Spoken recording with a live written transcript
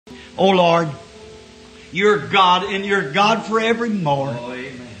Oh Lord, you're God and you're God forevermore. Oh,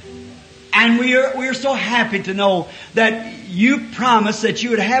 amen. And we're so happy to know that you promised that you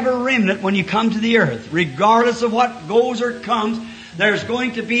would have a remnant when you come to the earth. Regardless of what goes or comes, there's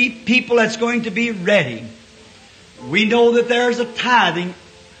going to be people that's going to be ready. We know that there's a tithing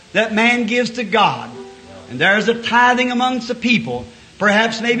that man gives to God. And there's a tithing amongst the people.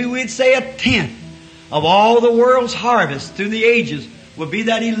 Perhaps maybe we'd say 1/10 of all the world's harvest through the ages would be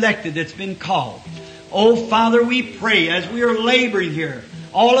that elected that's been called. Oh, Father, we pray as we are laboring here,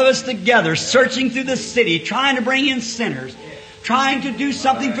 all of us together, searching through the city, trying to bring in sinners, trying to do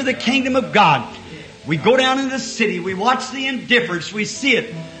something for the kingdom of God. We go down in the city, we watch the indifference, we see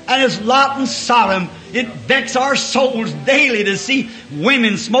it. And as Lot and Sodom, it vexes our souls daily to see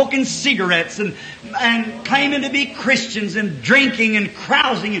women smoking cigarettes and claiming to be Christians and drinking and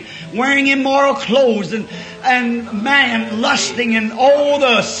carousing and wearing immoral clothes and man lusting and oh,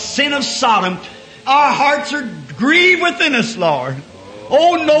 the sin of Sodom. Our hearts are grieved within us, Lord.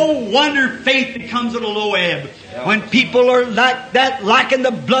 Oh, no wonder faith becomes at a low ebb. When people are like that, lacking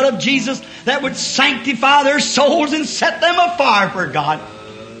the blood of Jesus that would sanctify their souls and set them afire for God.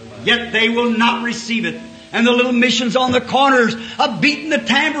 Yet they will not receive it. And the little missions on the corners are beating the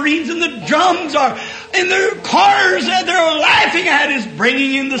tambourines and the drums are in their corners and they're laughing at us,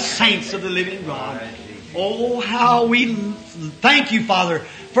 bringing in the saints of the living God. Oh, how we thank you, Father,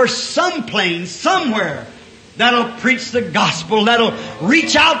 for some plane somewhere that'll preach the gospel, that'll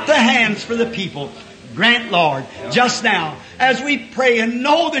reach out the hands for the people. Grant, Lord, just now, as we pray and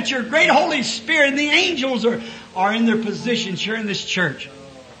know that your great Holy Spirit and the angels are in their positions here in this church.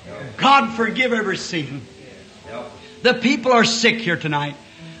 God, forgive every sin. The people are sick here tonight.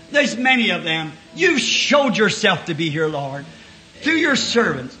 There's many of them. You've showed yourself to be here, Lord, through your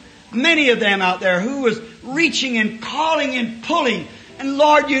servants. Many of them out there who was reaching and calling and pulling. And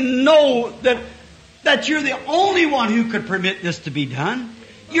Lord, you know that you're the only one who could permit this to be done.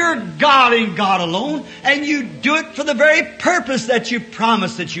 You're God and God alone, and you do it for the very purpose that you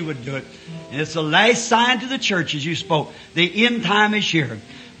promised that you would do it. And it's the last sign to the church as you spoke. The end time is here.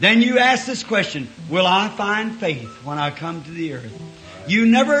 Then you ask this question, will I find faith when I come to the earth? You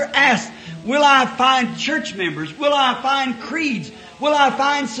never asked, will I find church members? Will I find creeds? Will I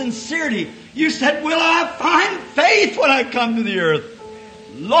find sincerity? You said, will I find faith when I come to the earth?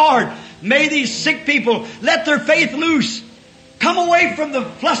 Lord, may these sick people let their faith loose. Come away from the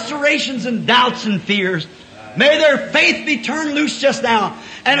frustrations and doubts and fears. May their faith be turned loose just now.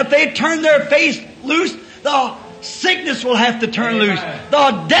 And if they turn their faith loose, the sickness will have to turn loose.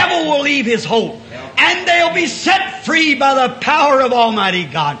 The devil will leave his hold. And they'll be set free by the power of Almighty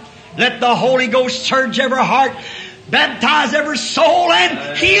God. Let the Holy Ghost surge every heart, baptize every soul,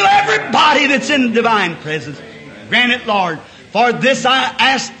 and heal everybody that's in divine presence. Grant it, Lord. For this I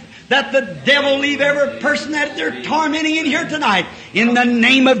ask, that the devil leave every person that they're tormenting in here tonight. In the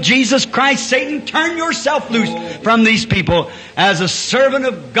name of Jesus Christ, Satan, turn yourself loose from these people. As a servant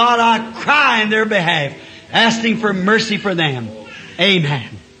of God, I cry in their behalf, asking for mercy for them. Amen.